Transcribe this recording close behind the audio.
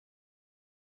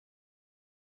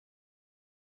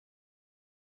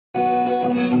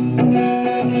White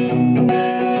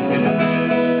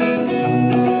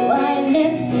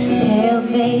lips, pale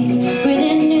face,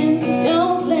 breathing in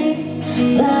snowflakes,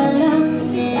 blood lungs,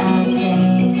 sour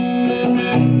taste.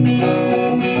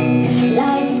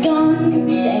 Lights gone,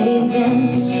 days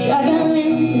end,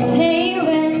 struggling to pay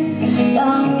rent,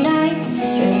 long nights,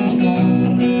 strange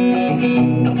men.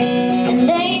 And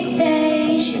they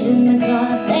say she's in the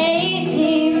class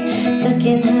 18, stuck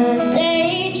in her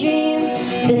daydream.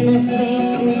 Been this way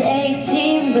since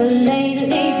 18, but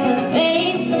lately her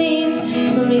face seems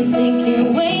slowly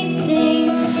sinking, wasting,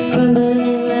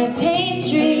 crumbling like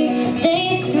pastry.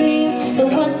 They scream, the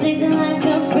worst leading like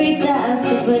a free to us,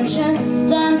 'cause we're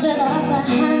just under the upper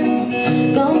hand.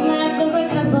 Go mad for a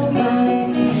couple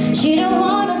rounds. She don't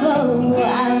wanna go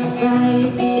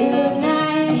outside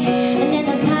tonight, and in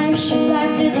the pipe she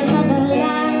flies to the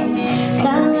motherland.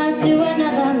 Sound like to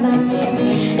another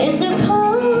man. It's so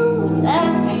cold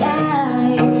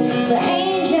outside for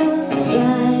angels to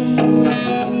fly.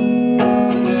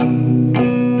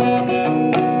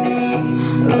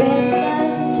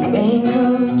 Rippers,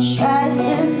 raincoat, tries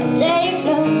to stay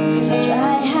float,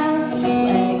 dry house,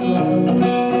 wet clothes.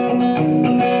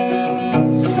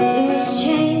 Loose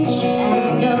change,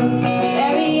 banknotes,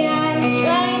 very eyes,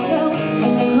 dry throat,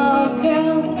 call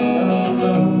girl, no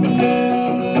phone.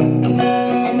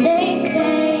 And they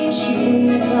say she's in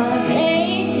the class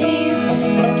 18,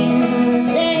 stuck in her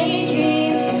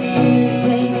daydream. Been this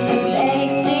way since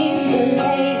 18, but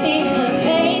lately her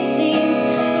face seems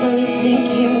slowly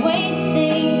sinking,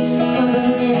 wasting,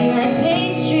 crumbling like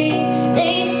pastry.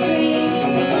 They scream,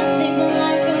 because they don't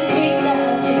like a free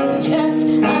task, 'cause we're just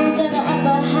under the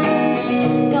upper hand.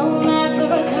 Go mad for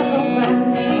a couple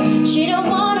rounds. She don't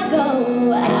wanna go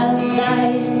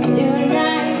outside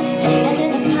tonight, and in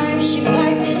the pipe she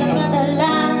flies to the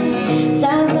motherland.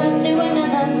 Sounds love to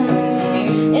another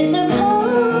man. It's so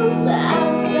cold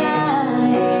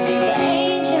outside for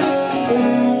angels to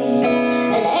fly.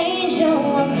 An angel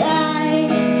will die,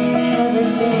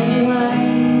 covered in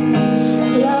white,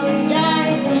 closed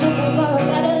eyes and hoping for a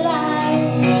better life.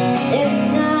 This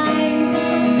time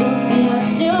we'll feel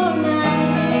tonight,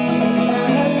 straight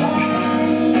down the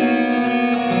line.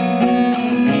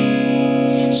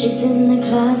 She's in the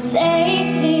class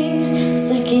 18,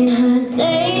 stuck in her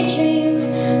daydream.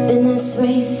 Been this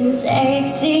way since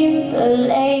 18, but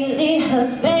lately her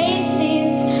face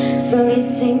seems slowly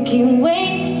sinking,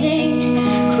 wasting.